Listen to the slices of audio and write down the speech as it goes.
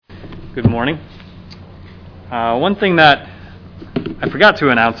Good morning. One thing that I forgot to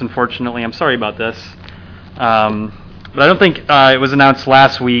announce, unfortunately, I'm sorry about this, but I don't think it was announced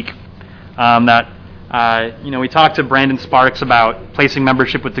last week that we talked to Brandon Sparks about placing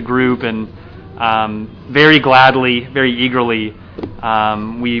membership with the group, and very gladly, very eagerly,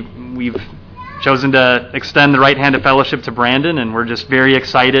 we've chosen to extend the right hand of fellowship to Brandon, and we're just very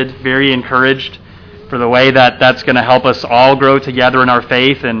excited, very encouraged for the way that that's going to help us all grow together in our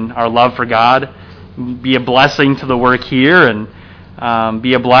faith and our love for God, be a blessing to the work here, and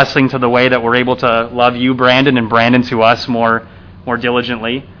be a blessing to the way that we're able to love you, Brandon, and Brandon to us more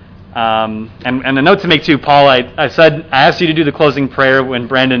diligently. And a note to make too, Paul, I asked you to do the closing prayer when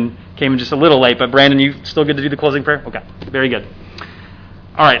Brandon came in just a little late, but Brandon, you still good to do the closing prayer? Okay, very good.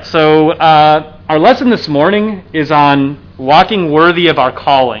 All right, so our lesson this morning is on walking worthy of our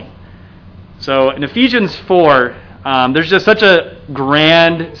calling. So in Ephesians 4, there's just such a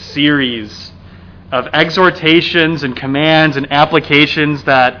grand series of exhortations and commands and applications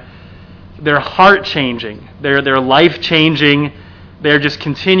that they're heart-changing, they're life-changing, they're just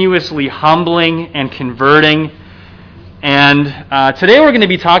continuously humbling and converting. And today we're going to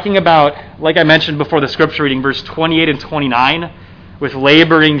be talking about, like I mentioned before the scripture reading, verse 28 and 29, with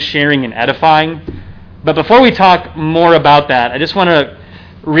laboring, sharing, and edifying. But before we talk more about that, I just want to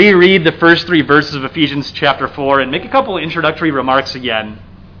reread the first three verses of Ephesians chapter 4 and make a couple of introductory remarks again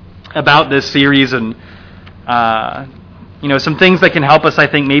about this series and some things that can help us, I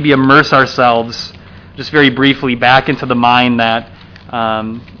think, maybe immerse ourselves just very briefly back into the mind that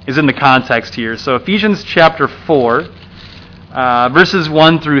is in the context here. So Ephesians chapter 4, verses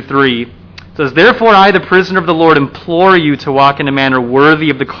 1 through 3 says, "Therefore I, the prisoner of the Lord, implore you to walk in a manner worthy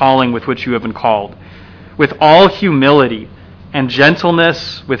of the calling with which you have been called, with all humility and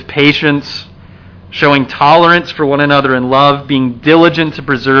gentleness, with patience, showing tolerance for one another in love, being diligent to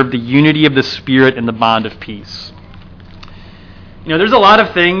preserve the unity of the Spirit in the bond of peace." There's a lot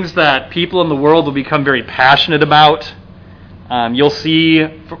of things that people in the world will become very passionate about. You'll see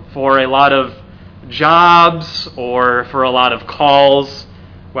for a lot of jobs or for a lot of calls,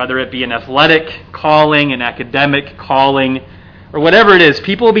 whether it be an athletic calling, an academic calling, or whatever it is,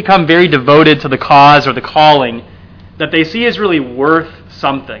 people will become very devoted to the cause or the calling that they see as really worth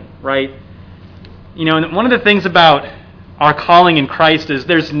something, right? And one of the things about our calling in Christ is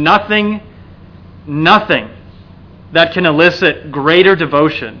there's nothing that can elicit greater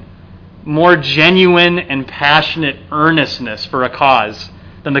devotion, more genuine and passionate earnestness for a cause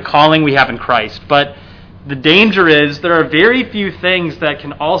than the calling we have in Christ. But the danger is there are very few things that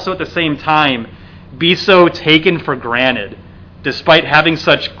can also at the same time be so taken for granted, despite having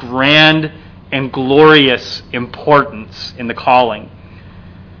such grand and glorious importance in the calling.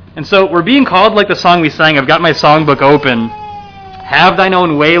 And so we're being called, like the song we sang, I've got my songbook open, "Have thine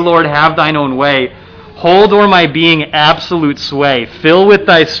own way, Lord, have thine own way. Hold o'er my being absolute sway. Fill with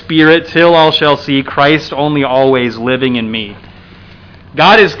thy Spirit till all shall see Christ only always living in me."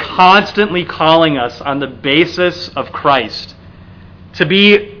 God is constantly calling us on the basis of Christ to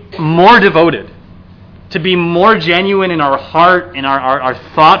be more devoted, to be more genuine in our heart, in our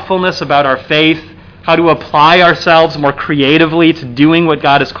thoughtfulness about our faith, how to apply ourselves more creatively to doing what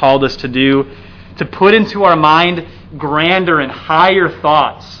God has called us to do, to put into our mind grander and higher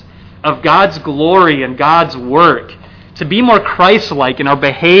thoughts of God's glory and God's work, to be more Christ-like in our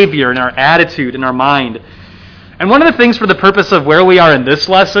behavior, in our attitude, in our mind. And one of the things for the purpose of where we are in this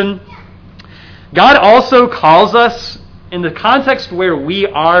lesson, God also calls us in the context where we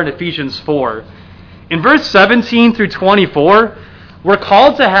are in Ephesians 4. In verse 17 through 24, we're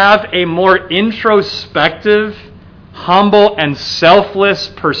called to have a more introspective, humble, and selfless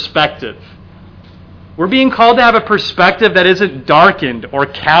perspective. We're being called to have a perspective that isn't darkened or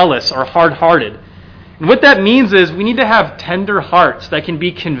callous or hard-hearted. And what that means is we need to have tender hearts that can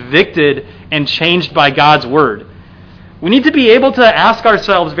be convicted and changed by God's Word. We need to be able to ask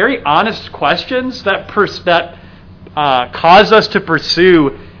ourselves very honest questions that cause us to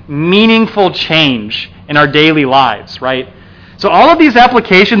pursue meaningful change in our daily lives, right? So all of these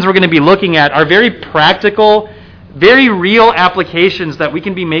applications we're going to be looking at are very practical, very real applications that we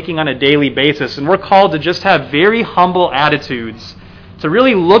can be making on a daily basis. And we're called to just have very humble attitudes, to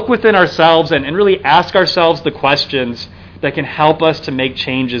really look within ourselves and really ask ourselves the questions that can help us to make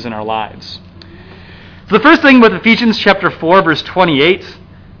changes in our lives. So the first thing with Ephesians chapter 4, verse 28,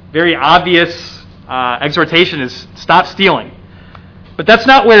 very obvious exhortation is stop stealing. But that's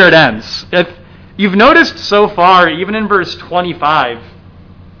not where it ends. If you've noticed so far, even in verse 25,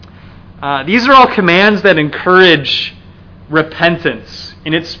 these are all commands that encourage repentance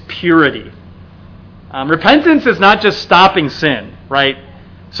in its purity. Repentance is not just stopping sin, right?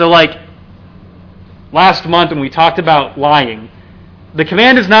 So like last month when we talked about lying, the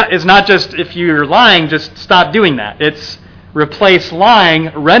command is not just if you're lying, just stop doing that. It's replace lying,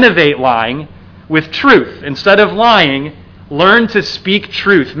 renovate lying with truth. Instead of lying, learn to speak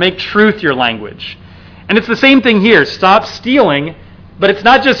truth. Make truth your language. And it's the same thing here. Stop stealing, but it's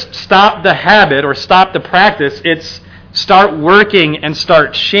not just stop the habit or stop the practice. It's start working and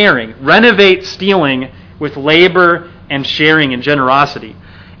start sharing. Renovate stealing with labor and sharing and generosity.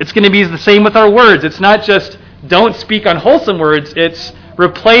 It's going to be the same with our words. It's not just don't speak unwholesome words. It's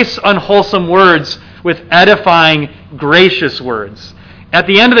replace unwholesome words with edifying, gracious words. At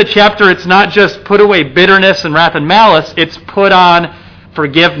the end of the chapter, it's not just put away bitterness and wrath and malice. It's put on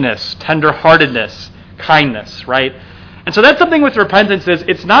forgiveness, tenderheartedness, kindness, right? And so that's something with repentance is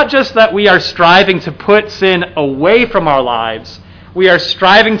it's not just that we are striving to put sin away from our lives. We are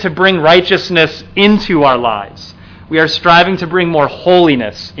striving to bring righteousness into our lives. We are striving to bring more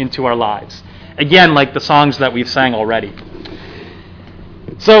holiness into our lives. Again, like the songs that we've sang already.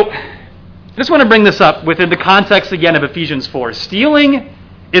 So, I just want to bring this up within the context again of Ephesians 4. Stealing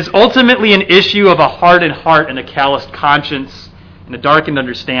is ultimately an issue of a hardened heart and a calloused conscience and a darkened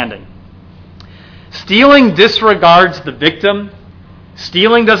understanding. Stealing disregards the victim.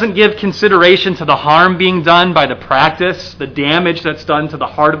 Stealing doesn't give consideration to the harm being done by the practice, the damage that's done to the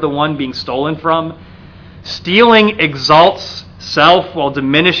heart of the one being stolen from. Stealing exalts self while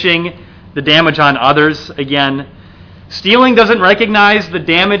diminishing the damage on others. Again, stealing doesn't recognize the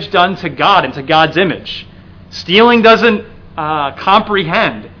damage done to God and to God's image. Stealing doesn't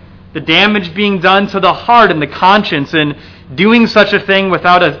comprehend the damage being done to the heart and the conscience in doing such a thing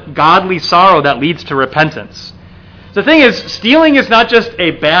without a godly sorrow that leads to repentance. The thing is, stealing is not just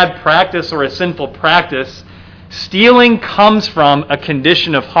a bad practice or a sinful practice. Stealing comes from a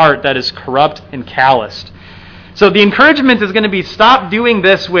condition of heart that is corrupt and calloused. So the encouragement is going to be stop doing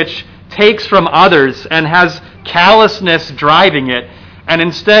this which takes from others and has callousness driving it, and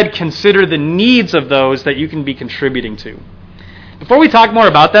instead consider the needs of those that you can be contributing to. Before we talk more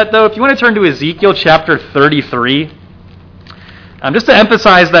about that, though, if you want to turn to Ezekiel chapter 33, just to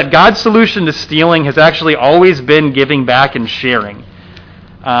emphasize that God's solution to stealing has actually always been giving back and sharing.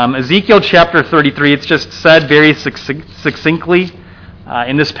 Ezekiel chapter 33, it's just said very succinctly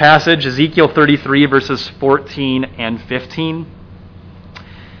in this passage, Ezekiel 33 verses 14 and 15.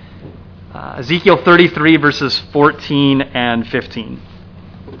 Ezekiel 33 verses 14 and 15.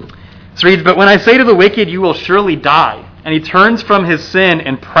 It reads, "But when I say to the wicked, you will surely die, and he turns from his sin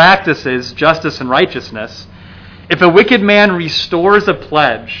and practices justice and righteousness, if a wicked man restores a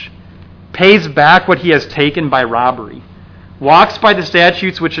pledge, pays back what he has taken by robbery, walks by the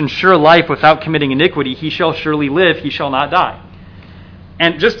statutes which ensure life without committing iniquity, he shall surely live, he shall not die."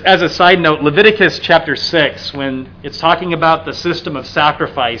 And just as a side note, Leviticus chapter 6, when it's talking about the system of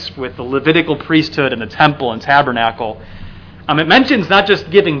sacrifice with the Levitical priesthood and the temple and tabernacle, it mentions not just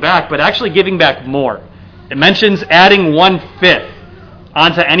giving back, but actually giving back more. It mentions adding 1/5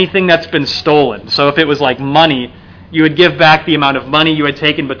 onto anything that's been stolen. So if it was like money, you would give back the amount of money you had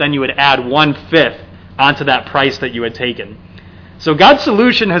taken, but then you would add 1/5 onto that price that you had taken. So God's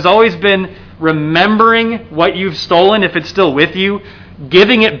solution has always been remembering what you've stolen, if it's still with you,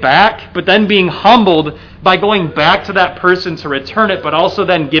 giving it back, but then being humbled by going back to that person to return it, but also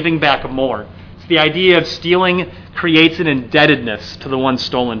then giving back more. It's the idea of stealing creates an indebtedness to the one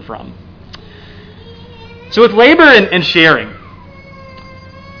stolen from. So with labor and sharing,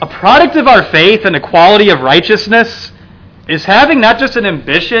 a product of our faith and a quality of righteousness is having not just an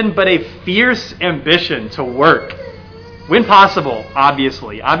ambition, but a fierce ambition to work. When possible,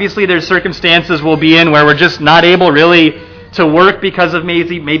 obviously. Obviously, there's circumstances we'll be in where we're just not able really to work because of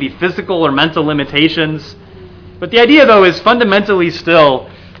maybe physical or mental limitations. But the idea, though, is fundamentally still,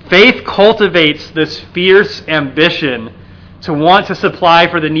 faith cultivates this fierce ambition to want to supply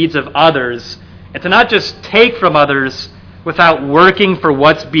for the needs of others and to not just take from others without working for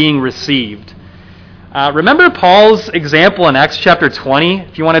what's being received. Remember Paul's example in Acts chapter 20,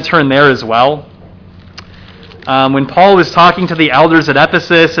 if you want to turn there as well. When Paul was talking to the elders at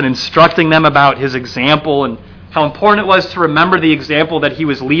Ephesus and instructing them about his example and how important it was to remember the example that he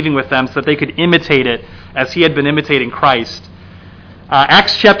was leaving with them so that they could imitate it as he had been imitating Christ.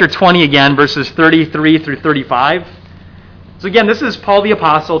 Acts chapter 20 again, verses 33 through 35. So again, this is Paul the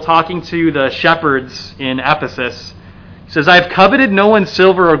Apostle talking to the shepherds in Ephesus. He says, "I have coveted no one's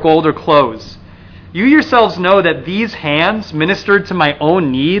silver or gold or clothes. You yourselves know that these hands ministered to my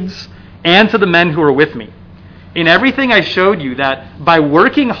own needs and to the men who were with me. In everything I showed you that by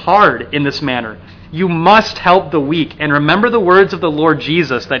working hard in this manner, you must help the weak and remember the words of the Lord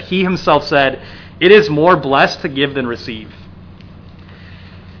Jesus that he himself said, 'It is more blessed to give than receive.'"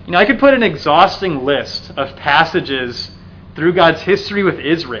 I could put an exhausting list of passages through God's history with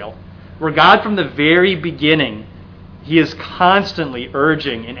Israel, where God from the very beginning, he is constantly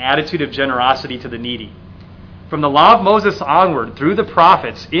urging an attitude of generosity to the needy. From the law of Moses onward, through the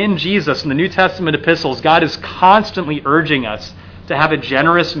prophets, in Jesus, in the New Testament epistles, God is constantly urging us to have a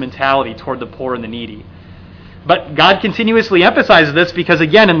generous mentality toward the poor and the needy. But God continuously emphasizes this because,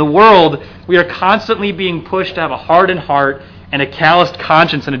 again, in the world, we are constantly being pushed to have a hardened heart and a calloused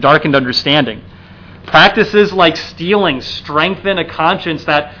conscience and a darkened understanding. Practices like stealing strengthen a conscience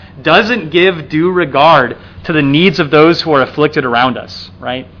that doesn't give due regard to the needs of those who are afflicted around us,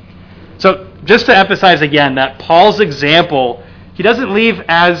 right? So just to emphasize again that Paul's example, he doesn't leave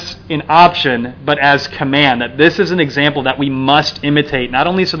as an option, but as command, that this is an example that we must imitate, not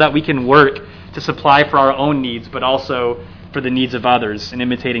only so that we can work to supply for our own needs, but also for the needs of others in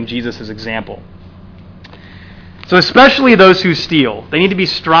imitating Jesus' example. So especially those who steal, they need to be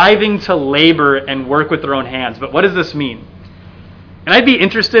striving to labor and work with their own hands. But what does this mean? And I'd be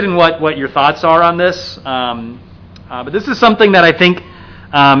interested in what your thoughts are on this. But this is something that I think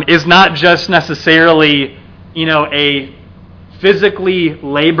is not just necessarily, a physically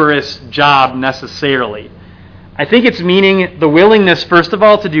laborious job necessarily. I think it's meaning the willingness, first of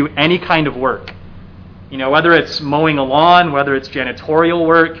all, to do any kind of work. Whether it's mowing a lawn, whether it's janitorial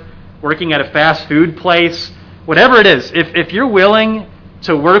work, working at a fast food place, whatever it is. If you're willing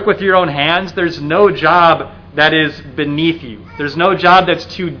to work with your own hands, there's no job that is beneath you. There's no job that's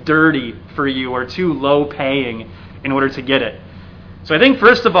too dirty for you or too low paying in order to get it. So I think,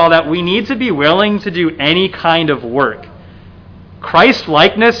 first of all, that we need to be willing to do any kind of work.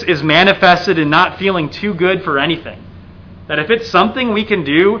 Christ-likeness is manifested in not feeling too good for anything. That if it's something we can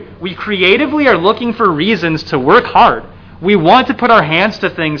do, we creatively are looking for reasons to work hard. We want to put our hands to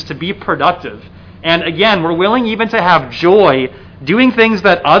things to be productive. And again, we're willing even to have joy doing things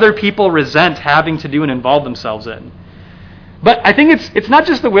that other people resent having to do and involve themselves in. But I think it's not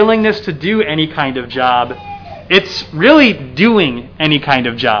just the willingness to do any kind of job. It's really doing any kind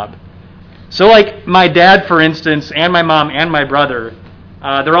of job. So like my dad, for instance, and my mom and my brother,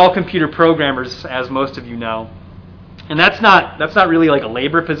 they're all computer programmers, as most of you know. And that's not really like a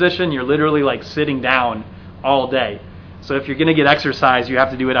labor position. You're literally like sitting down all day. So if you're going to get exercise, you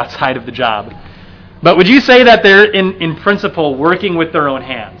have to do it outside of the job. But would you say that they're, in principle, working with their own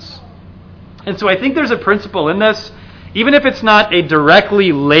hands? And so I think there's a principle in this. Even if it's not a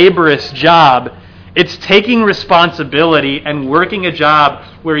directly laborious job, it's taking responsibility and working a job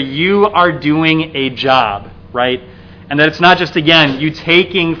where you are doing a job, right? And that it's not just, again, you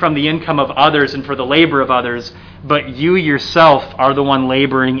taking from the income of others and for the labor of others, but you yourself are the one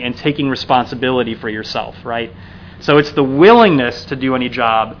laboring and taking responsibility for yourself, right? So it's the willingness to do any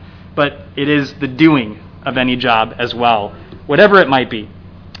job, but it is the doing of any job as well, whatever it might be.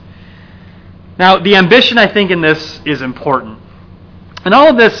 Now, the ambition, I think, in this is important. And all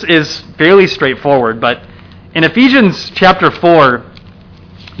of this is fairly straightforward, but in Ephesians chapter 4,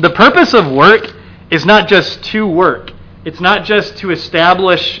 the purpose of work is not just to work. It's not just to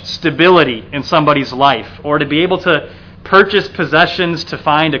establish stability in somebody's life or to be able to purchase possessions to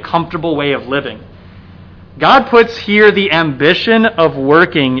find a comfortable way of living. God puts here the ambition of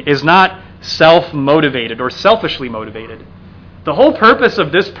working is not self-motivated or selfishly motivated. The whole purpose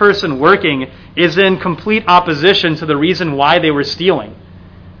of this person working is in complete opposition to the reason why they were stealing.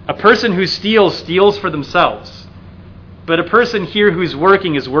 A person who steals for themselves. But a person here who's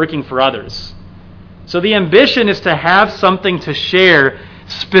working is working for others. So the ambition is to have something to share,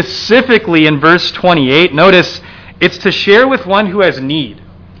 specifically in verse 28. Notice, it's to share with one who has need.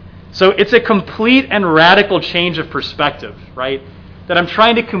 So it's a complete and radical change of perspective, right? That I'm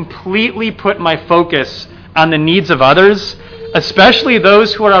trying to completely put my focus on the needs of others, especially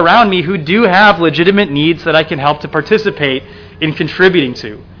those who are around me who do have legitimate needs that I can help to participate in contributing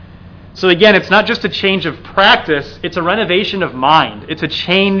to. So again, it's not just a change of practice, it's a renovation of mind. It's a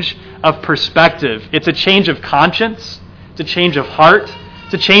change of perspective. It's a change of conscience. It's a change of heart.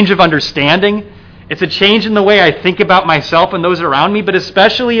 It's a change of understanding. It's a change in the way I think about myself and those around me, but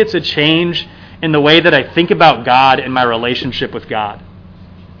especially it's a change in the way that I think about God and my relationship with God.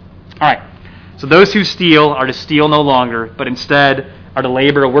 All right. So those who steal are to steal no longer, but instead are to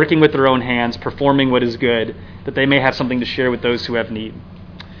labor, working with their own hands, performing what is good, that they may have something to share with those who have need.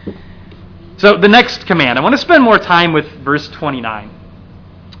 So the next command, I want to spend more time with verse 29.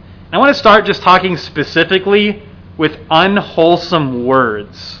 I want to start just talking specifically with unwholesome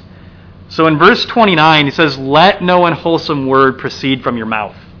words. So in verse 29, he says, "Let no unwholesome word proceed from your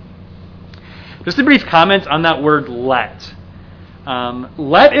mouth." Just a brief comment on that word let.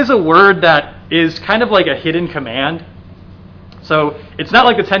 Let is a word that is kind of like a hidden command. So it's not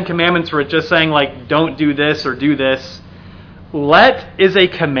like the Ten Commandments where it's just saying like, don't do this or do this. Let is a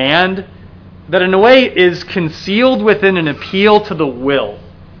command that in a way is concealed within an appeal to the will.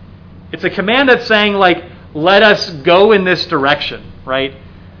 It's a command that's saying like, let us go in this direction, right?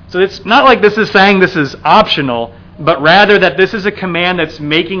 So it's not like this is saying this is optional, but rather that this is a command that's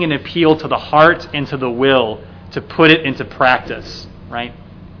making an appeal to the heart and to the will to put it into practice, right?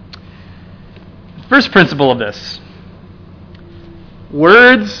 First principle of this.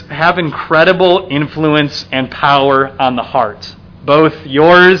 Words have incredible influence and power on the heart, both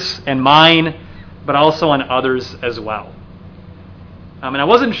yours and mine, but also on others as well. And I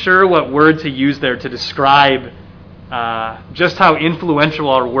wasn't sure what word to use there to describe just how influential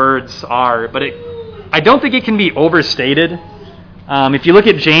our words are, but I don't think it can be overstated. If you look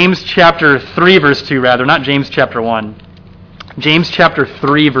at James chapter 3, verse 2, rather, not James chapter 1. James chapter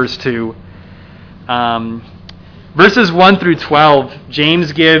 3, verse 2. Verses 1 through 12,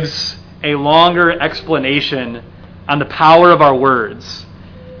 James gives a longer explanation on the power of our words.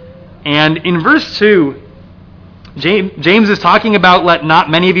 And in verse 2, James is talking about let not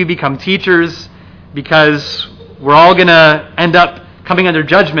many of you become teachers because we're all going to end up coming under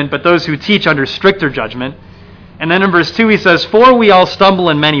judgment, but those who teach under stricter judgment. And then in verse 2 he says, for we all stumble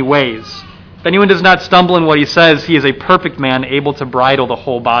in many ways. If anyone does not stumble in what he says, he is a perfect man, able to bridle the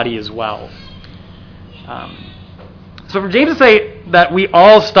whole body as well. So for James to say that we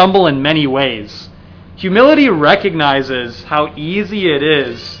all stumble in many ways, humility recognizes how easy it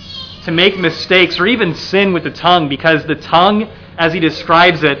is to make mistakes or even sin with the tongue, because the tongue, as he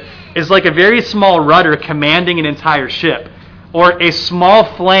describes it, is like a very small rudder commanding an entire ship, or a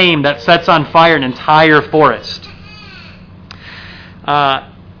small flame that sets on fire an entire forest.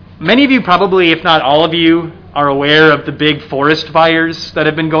 Many of you probably, if not all of you, are aware of the big forest fires that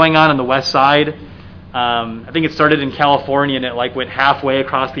have been going on the west side. I think it started in California and it went halfway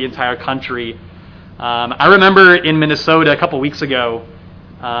across the entire country. I remember in Minnesota a couple weeks ago,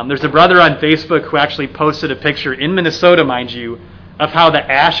 there's a brother on Facebook who actually posted a picture in Minnesota, mind you, of how the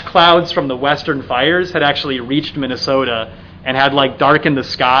ash clouds from the western fires had actually reached Minnesota and had darkened the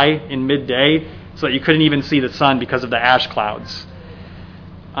sky in midday so that you couldn't even see the sun because of the ash clouds.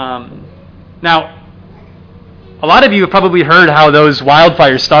 Now, a lot of you have probably heard how those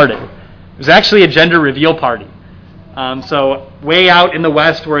wildfires started. It was actually a gender reveal party. So way out in the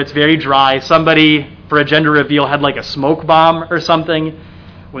west where it's very dry, somebody for a gender reveal had a smoke bomb or something.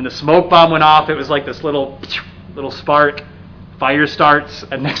 When the smoke bomb went off, it was this little spark. Fire starts,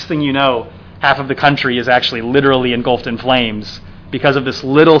 and next thing you know, half of the country is actually literally engulfed in flames because of this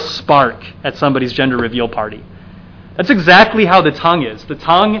little spark at somebody's gender reveal party. That's exactly how the tongue is. The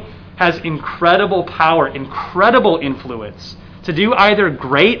tongue has incredible power, incredible influence to do either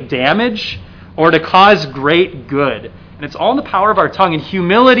great damage or to cause great good. And it's all in the power of our tongue, and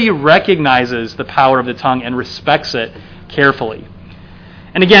humility recognizes the power of the tongue and respects it carefully.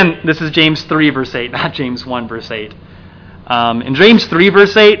 And again, this is James 3, verse 8, not James 1, verse 8. In James 3,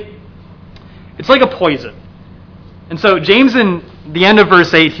 verse 8, it's like a poison. And so James, in the end of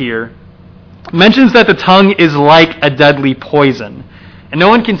verse 8 here, mentions that the tongue is like a deadly poison, and no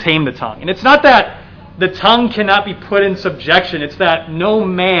one can tame the tongue. And it's not that the tongue cannot be put in subjection, it's that no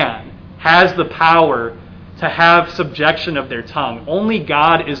man has the power to have subjection of their tongue. Only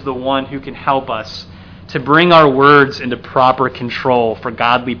God is the one who can help us to bring our words into proper control for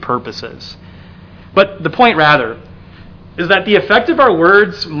godly purposes. But the point, rather, is that the effect of our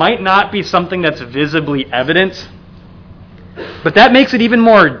words might not be something that's visibly evident, but that makes it even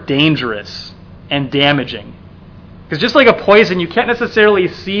more dangerous and damaging. Because just like a poison, you can't necessarily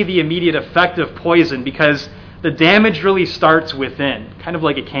see the immediate effect of poison because the damage really starts within, kind of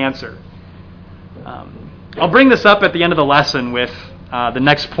like a cancer. I'll bring this up at the end of the lesson with the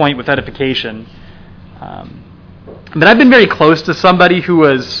next point with edification. But I've been very close to somebody who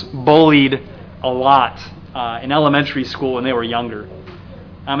was bullied a lot in elementary school when they were younger.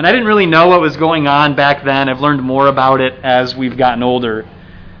 And I didn't really know what was going on back then. I've learned more about it as we've gotten older.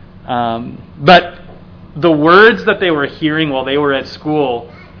 But the words that they were hearing while they were at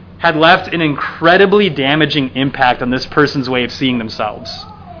school had left an incredibly damaging impact on this person's way of seeing themselves.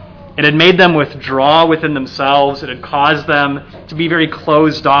 It had made them withdraw within themselves. It had caused them to be very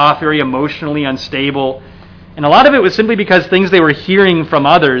closed off, very emotionally unstable. And a lot of it was simply because things they were hearing from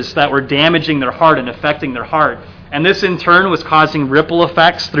others that were damaging their heart and affecting their heart. And this in turn was causing ripple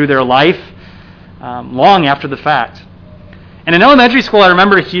effects through their life long after the fact. And in elementary school, I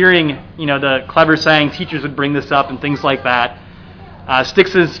remember hearing, the clever saying, teachers would bring this up and things like that.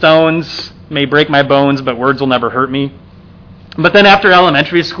 Sticks and stones may break my bones, but words will never hurt me. But then after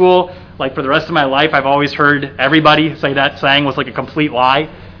elementary school, Like for the rest of my life, I've always heard everybody say that saying was like a complete lie,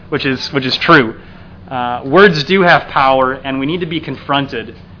 which is true. Words do have power, and we need to be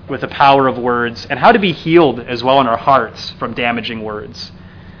confronted with the power of words and how to be healed as well in our hearts from damaging words.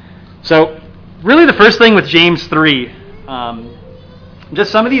 So really the first thing with James 3,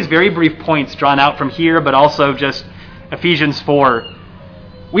 just some of these very brief points drawn out from here, but also just Ephesians 4.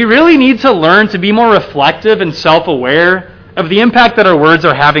 We really need to learn to be more reflective and self-aware of the impact that our words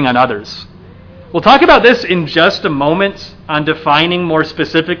are having on others. We'll talk about this in just a moment on defining more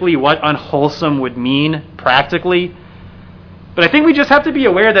specifically what unwholesome would mean practically. But I think we just have to be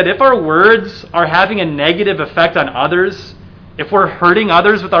aware that if our words are having a negative effect on others, if we're hurting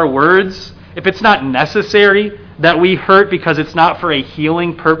others with our words, if it's not necessary that we hurt because it's not for a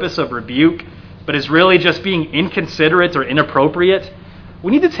healing purpose of rebuke, but is really just being inconsiderate or inappropriate,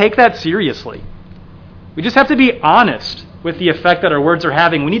 we need to take that seriously. We just have to be honest with the effect that our words are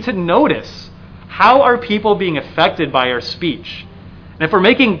having. We need to notice, how are people being affected by our speech? And if we're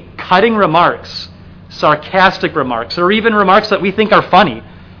making cutting remarks, sarcastic remarks, or even remarks that we think are funny,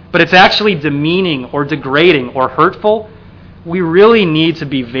 but it's actually demeaning or degrading or hurtful, we really need to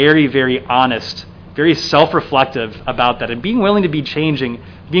be very, very honest, very self-reflective about that, and being willing to be changing,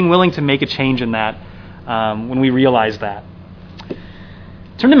 being willing to make a change in that when we realize that.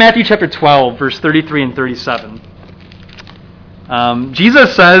 Turn to Matthew chapter 12, verse 33 and 37.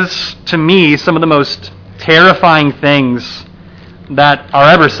 Jesus says to me some of the most terrifying things that are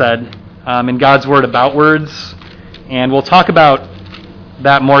ever said in God's Word about words, and we'll talk about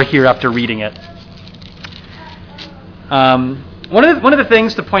that more here after reading it. One of the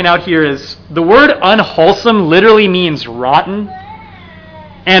things to point out here is the word unwholesome literally means rotten,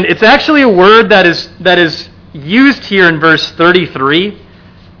 and it's actually a word that is used here in verse 33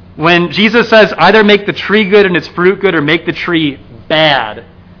 when Jesus says either make the tree good and its fruit good or make the tree bad.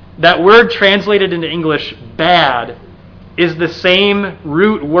 That word translated into English, bad, is the same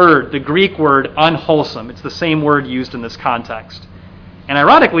root word, the Greek word unwholesome. It's the same word used in this context. And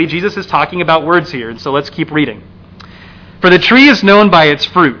ironically, Jesus is talking about words here, and so let's keep reading. For the tree is known by its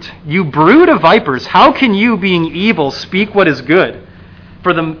fruit. You brood of vipers, how can you, being evil, speak what is good?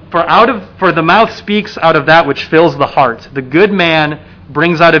 For the mouth speaks out of that which fills the heart. The good man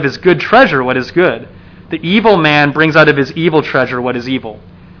brings out of his good treasure what is good. The evil man brings out of his evil treasure what is evil.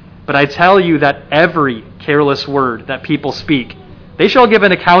 But I tell you that every careless word that people speak, they shall give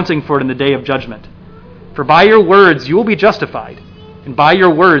an accounting for it in the day of judgment. For by your words you will be justified, and by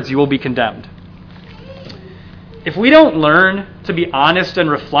your words you will be condemned. If we don't learn to be honest and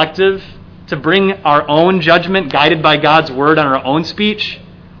reflective, to bring our own judgment guided by God's word on our own speech,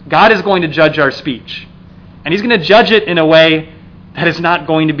 God is going to judge our speech. And he's going to judge it in a way that is not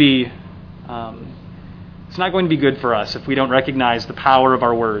going to be it's not going to be good for us if we don't recognize the power of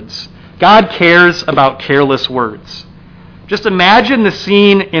our words. God cares about careless words. Just imagine the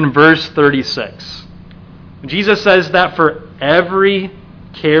scene in verse 36. Jesus says that for every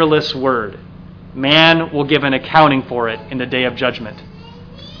careless word, man will give an accounting for it in the day of judgment.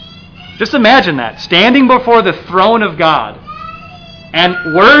 Just imagine that, standing before the throne of God,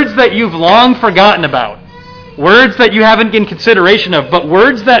 and words that you've long forgotten about, words that you haven't given consideration of, but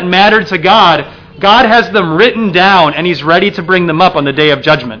words that matter to God, God has them written down, and he's ready to bring them up on the day of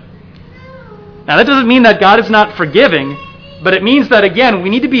judgment. Now, that doesn't mean that God is not forgiving, but it means that, again, we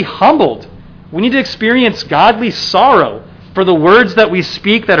need to be humbled. We need to experience godly sorrow for the words that we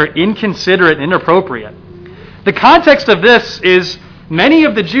speak that are inconsiderate and inappropriate. The context of this is many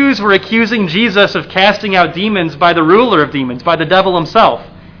of the Jews were accusing Jesus of casting out demons by the ruler of demons, by the devil himself.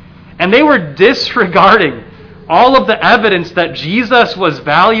 And they were disregarding all of the evidence that Jesus was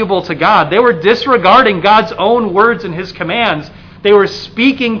valuable to God. They were disregarding God's own words and his commands. They were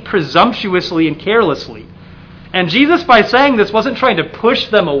speaking presumptuously and carelessly. And Jesus, by saying this, wasn't trying to push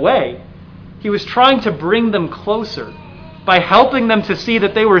them away. He was trying to bring them closer by helping them to see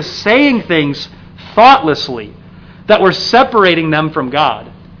that they were saying things thoughtlessly that were separating them from God.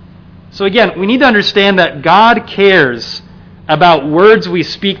 So again, we need to understand that God cares about words we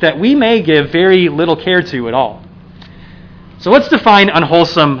speak that we may give very little care to at all. So let's define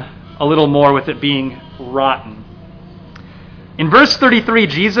unwholesome a little more with it being rotten. In verse 33,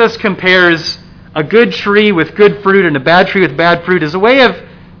 Jesus compares a good tree with good fruit and a bad tree with bad fruit as a way of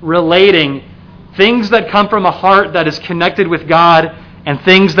relating things that come from a heart that is connected with God and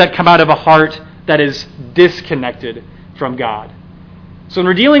things that come out of a heart that is disconnected from God. So when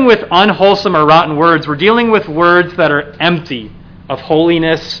we're dealing with unwholesome or rotten words, we're dealing with words that are empty of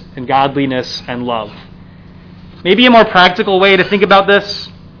holiness and godliness and love. Maybe a more practical way to think about this,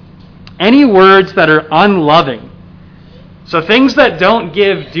 any words that are unloving, So things that don't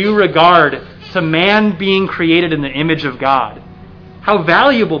give due regard to man being created in the image of God, how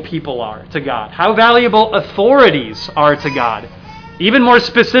valuable people are to God, how valuable authorities are to God, even more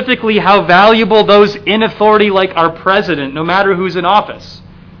specifically, how valuable those in authority like our president, no matter who's in office.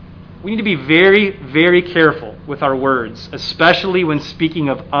 We need to be very, very careful with our words, especially when speaking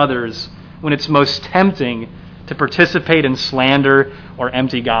of others, when it's most tempting to participate in slander or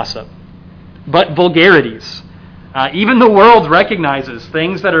empty gossip. But vulgarities. Even the world recognizes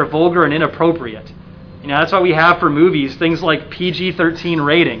things that are vulgar and inappropriate. That's why we have for movies things like PG-13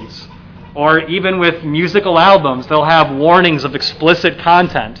 ratings. Or even with musical albums, they'll have warnings of explicit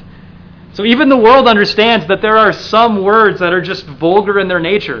content. So even the world understands that there are some words that are just vulgar in their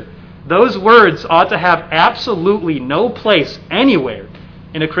nature. Those words ought to have absolutely no place anywhere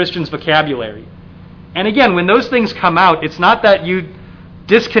in a Christian's vocabulary. And again, when those things come out, it's not that you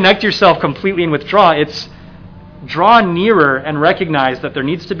disconnect yourself completely and withdraw. It's draw nearer and recognize that there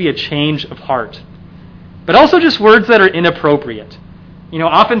needs to be a change of heart. But also just words that are inappropriate.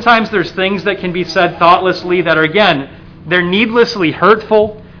 Oftentimes there's things that can be said thoughtlessly that are, again, they're needlessly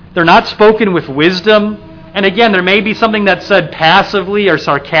hurtful. They're not spoken with wisdom. And again, there may be something that's said passively or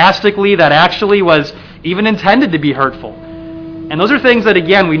sarcastically that actually was even intended to be hurtful. And those are things that,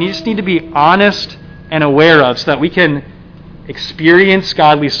 again, we just need to be honest and aware of so that we can experience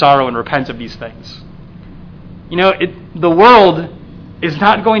godly sorrow and repent of these things. The world is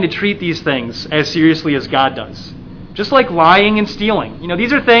not going to treat these things as seriously as God does. Just like lying and stealing.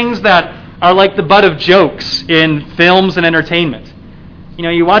 These are things that are like the butt of jokes in films and entertainment.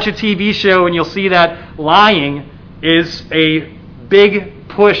 You watch a TV show and you'll see that lying is a big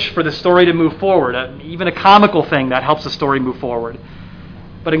push for the story to move forward, even a comical thing that helps the story move forward.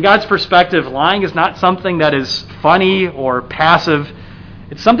 But in God's perspective, lying is not something that is funny or passive.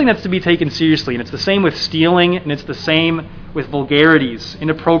 It's something that's to be taken seriously. And it's the same with stealing, and it's the same with vulgarities,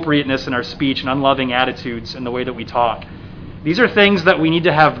 inappropriateness in our speech, and unloving attitudes in the way that we talk. These are things that we need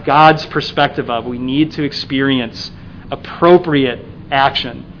to have God's perspective of. We need to experience appropriate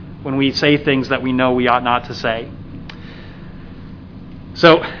action when we say things that we know we ought not to say.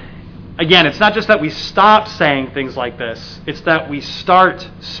 So, again, it's not just that we stop saying things like this. It's that we start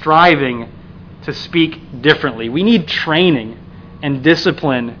striving to speak differently. We need training and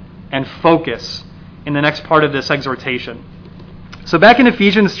discipline and focus in the next part of this exhortation. So back in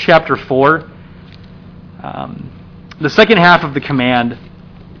Ephesians chapter 4, the second half of the command,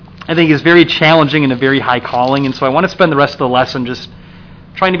 I think, is very challenging and a very high calling. And so I want to spend the rest of the lesson just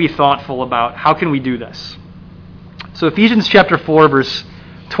trying to be thoughtful about how can we do this. So Ephesians chapter 4, verse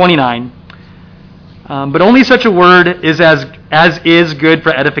 29. But only such a word is as is good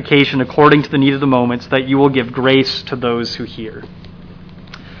for edification according to the need of the moments, that you will give grace to those who hear.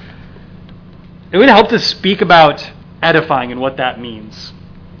 It would help to speak about edifying and what that means.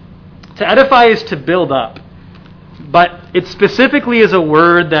 To edify is to build up, but it specifically is a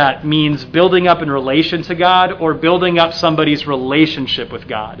word that means building up in relation to God or building up somebody's relationship with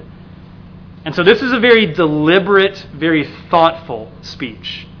God. And so this is a very deliberate, very thoughtful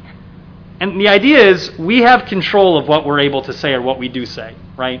speech. And the idea is we have control of what we're able to say or what we do say,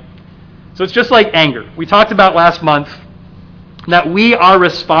 right? So it's just like anger. We talked about last month that we are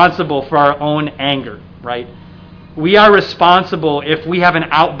responsible for our own anger, right? We are responsible if we have an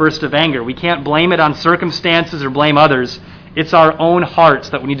outburst of anger. We can't blame it on circumstances or blame others. It's our own hearts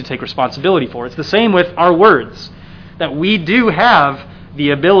that we need to take responsibility for. It's the same with our words, that we do have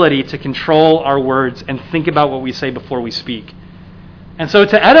the ability to control our words and think about what we say before we speak. And so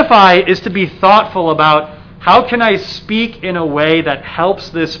to edify is to be thoughtful about how can I speak in a way that helps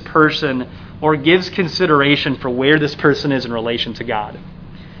this person or gives consideration for where this person is in relation to God.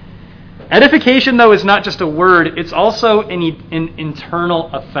 Edification, though, is not just a word, it's also an internal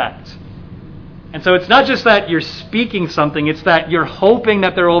effect. And so it's not just that you're speaking something, it's that you're hoping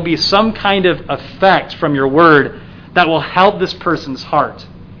that there will be some kind of effect from your word that will help this person's heart.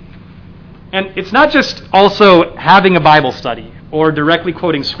 And it's not just also having a Bible study or directly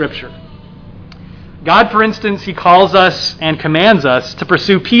quoting Scripture. God, for instance, He calls us and commands us to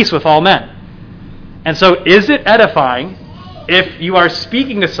pursue peace with all men. And so is it edifying if you are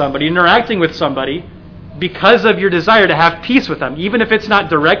speaking to somebody, interacting with somebody, because of your desire to have peace with them, even if it's not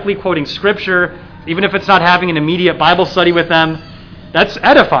directly quoting Scripture, even if it's not having an immediate Bible study with them? That's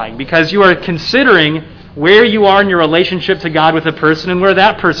edifying because you are considering where you are in your relationship to God with a person and where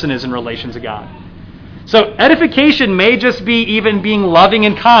that person is in relation to God. So edification may just be even being loving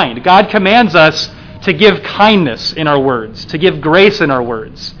and kind. God commands us to give kindness in our words, to give grace in our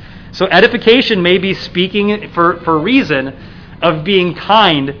words. So edification may be speaking for reason of being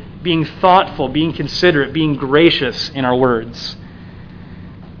kind being thoughtful, being considerate, being gracious in our words.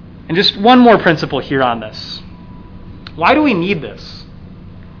 And just one more principle here on this. Why do we need this?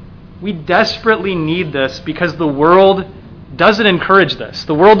 We desperately need this because the world doesn't encourage this.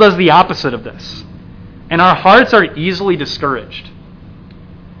 The world does the opposite of this. And our hearts are easily discouraged.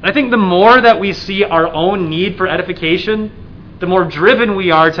 I think the more that we see our own need for edification, the more driven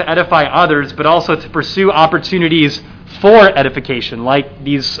we are to edify others, but also to pursue opportunities for edification, like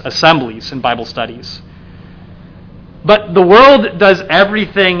these assemblies and Bible studies. But the world does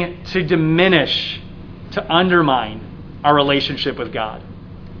everything to diminish, to undermine our relationship with God.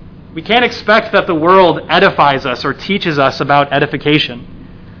 We can't expect that the world edifies us or teaches us about edification.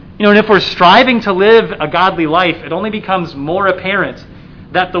 And if we're striving to live a godly life, it only becomes more apparent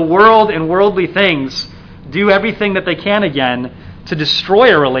that the world and worldly things do everything that they can again to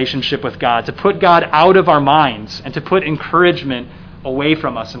destroy our relationship with God, to put God out of our minds, and to put encouragement away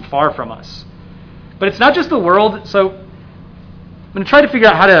from us and far from us. But it's not just the world, so I'm going to try to figure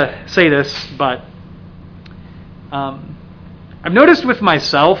out how to say this, but I've noticed with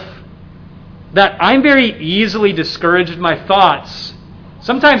myself that I'm very easily discouraged in my thoughts,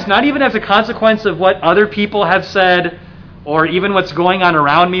 sometimes not even as a consequence of what other people have said or even what's going on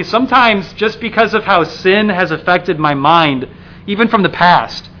around me, sometimes just because of how sin has affected my mind, even from the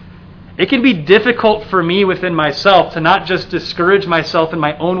past. It can be difficult for me within myself to not just discourage myself in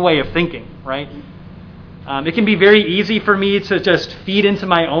my own way of thinking, right? It can be very easy for me to just feed into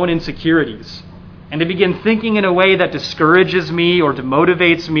my own insecurities and to begin thinking in a way that discourages me or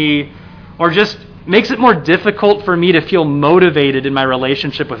demotivates me or just makes it more difficult for me to feel motivated in my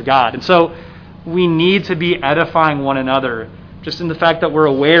relationship with God. And so we need to be edifying one another just in the fact that we're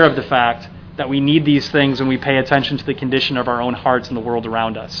aware of the fact that we need these things when we pay attention to the condition of our own hearts and the world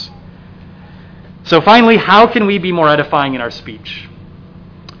around us. So finally, how can we be more edifying in our speech?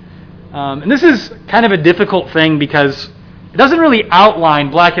 And this is kind of a difficult thing because it doesn't really outline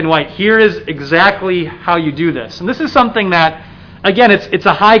black and white. Here is exactly how you do this. And this is something that, again, it's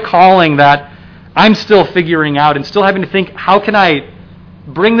a high calling that I'm still figuring out and still having to think, how can I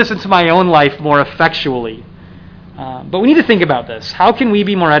bring this into my own life more effectually? But we need to think about this. How can we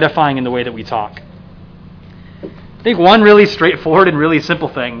be more edifying in the way that we talk? I think one really straightforward and really simple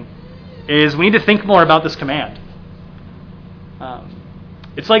thing is we need to think more about this command.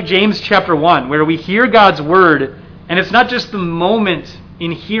 It's like James chapter 1, where we hear God's word, and it's not just the moment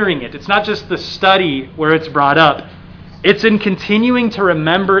in hearing it. It's not just the study where it's brought up. It's in continuing to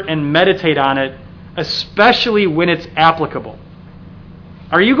remember and meditate on it, especially when it's applicable.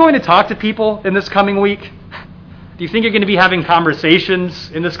 Are you going to talk to people in this coming week? Do you think you're going to be having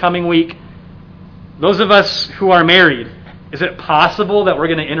conversations in this coming week? Those of us who are married, is it possible that we're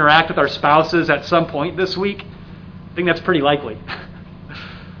going to interact with our spouses at some point this week? I think that's pretty likely.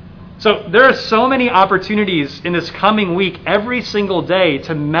 So there are so many opportunities in this coming week, every single day,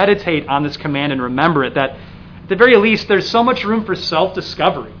 to meditate on this command and remember it, that at the very least there's so much room for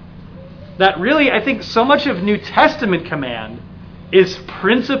self-discovery. That really, I think so much of New Testament command is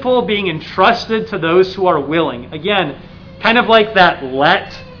principle being entrusted to those who are willing. Again, kind of like that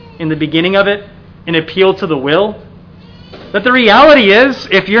let in the beginning of it, an appeal to the will. That the reality is,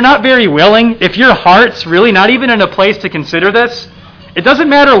 if you're not very willing, if your heart's really not even in a place to consider this, it doesn't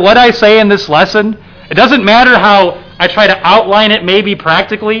matter what I say in this lesson. It doesn't matter how I try to outline it maybe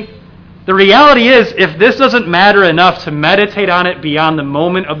practically. The reality is, if this doesn't matter enough to meditate on it beyond the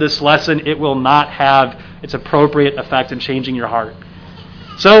moment of this lesson, it will not have its appropriate effect in changing your heart.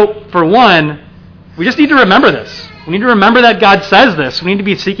 So, for one, we just need to remember this. We need to remember that God says this. We need to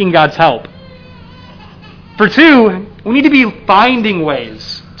be seeking God's help. For two, we need to be finding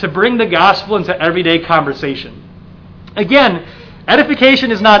ways to bring the gospel into everyday conversation. Again,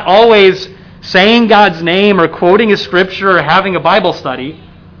 edification is not always saying God's name or quoting a scripture or having a Bible study.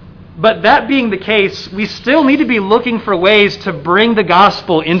 But that being the case, we still need to be looking for ways to bring the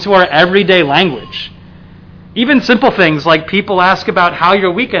gospel into our everyday language. Even simple things like people ask about how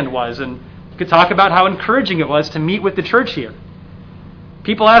your weekend was, and you could talk about how encouraging it was to meet with the church here.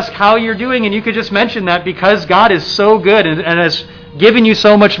 People ask how you're doing, and you could just mention that because God is so good and has given you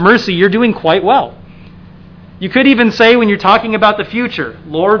so much mercy, you're doing quite well. You could even say when you're talking about the future,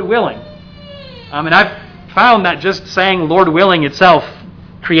 Lord willing. And I've found that just saying Lord willing itself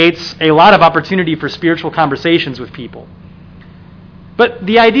creates a lot of opportunity for spiritual conversations with people. But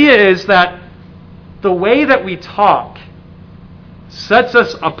the idea is that the way that we talk sets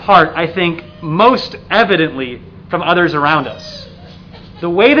us apart, I think, most evidently from others around us. The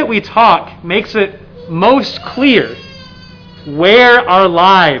way that we talk makes it most clear where our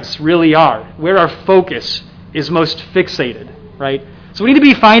lives really are, where our focus is most fixated, right? So we need to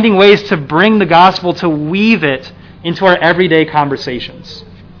be finding ways to bring the gospel, to weave it into our everyday conversations.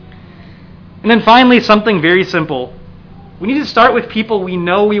 And then finally, something very simple. We need to start with people we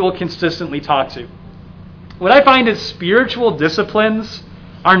know we will consistently talk to. What I find is spiritual disciplines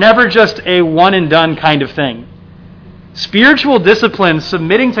are never just a one-and-done kind of thing. Spiritual disciplines,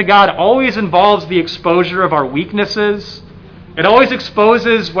 submitting to God, always involves the exposure of our weaknesses. It always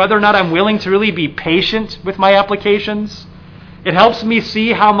exposes whether or not I'm willing to really be patient with my applications. It helps me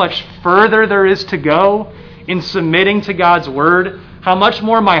see how much further there is to go in submitting to God's word, how much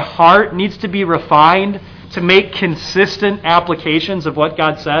more my heart needs to be refined to make consistent applications of what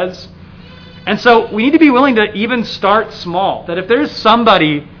God says. And so we need to be willing to even start small. That if there's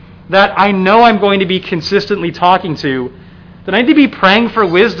somebody that I know I'm going to be consistently talking to, then I need to be praying for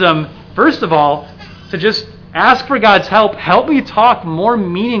wisdom, first of all, to just ask for God's help. Help me talk more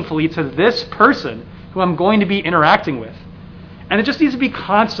meaningfully to this person who I'm going to be interacting with. And it just needs to be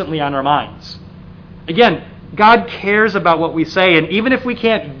constantly on our minds. Again, God cares about what we say, and even if we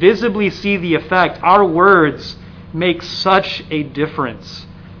can't visibly see the effect, our words make such a difference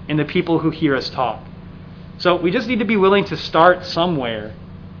in the people who hear us talk. So we just need to be willing to start somewhere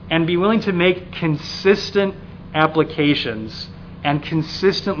and be willing to make consistent applications and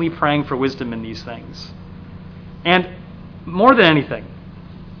consistently praying for wisdom in these things. And more than anything,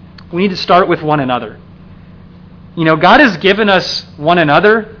 we need to start with one another. You know, God has given us one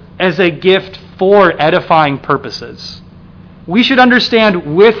another as a gift for edifying purposes. We should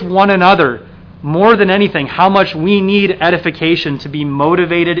understand with one another, more than anything, how much we need edification to be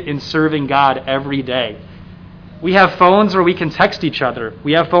motivated in serving God every day. We have phones where we can text each other.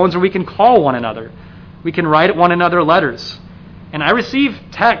 We have phones where we can call one another. We can write one another letters. And I receive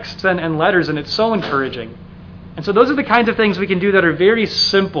texts and letters, and it's so encouraging. And so those are the kinds of things we can do that are very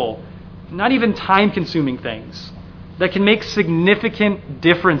simple, not even time-consuming things, that can make significant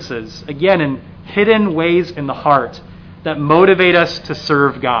differences, again, in hidden ways in the heart that motivate us to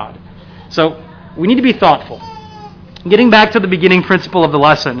serve God. So we need to be thoughtful. Getting back to the beginning principle of the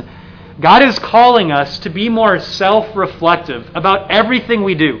lesson, God is calling us to be more self-reflective about everything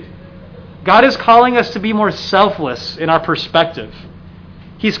we do. God is calling us to be more selfless in our perspective.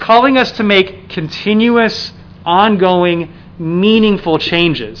 He's calling us to make continuous, ongoing, meaningful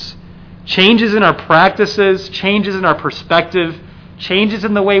changes. Changes in our practices, changes in our perspective, changes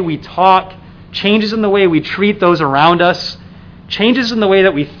in the way we talk, changes in the way we treat those around us, changes in the way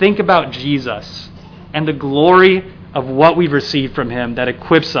that we think about Jesus and the glory of what we've received from him that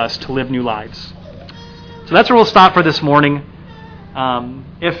equips us to live new lives. So that's where we'll stop for this morning.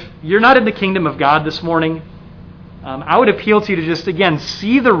 If you're not in the kingdom of God this morning, I would appeal to you to just, again,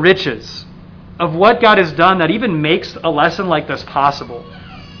 see the riches of what God has done that even makes a lesson like this possible.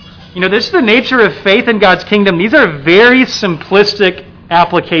 You know, this is the nature of faith in God's kingdom. These are very simplistic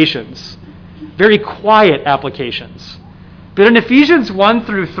applications, very quiet applications. But in Ephesians 1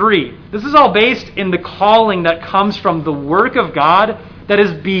 through 3, this is all based in the calling that comes from the work of God that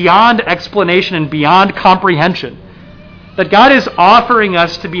is beyond explanation and beyond comprehension. That God is offering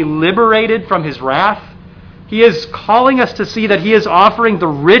us to be liberated from his wrath. He is calling us to see that he is offering the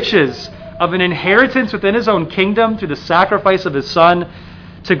riches of an inheritance within his own kingdom through the sacrifice of his Son,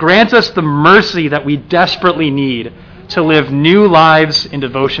 to grant us the mercy that we desperately need to live new lives in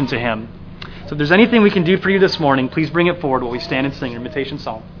devotion to him. So if there's anything we can do for you this morning, please bring it forward while we stand and sing an invitation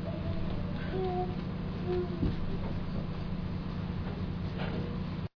song.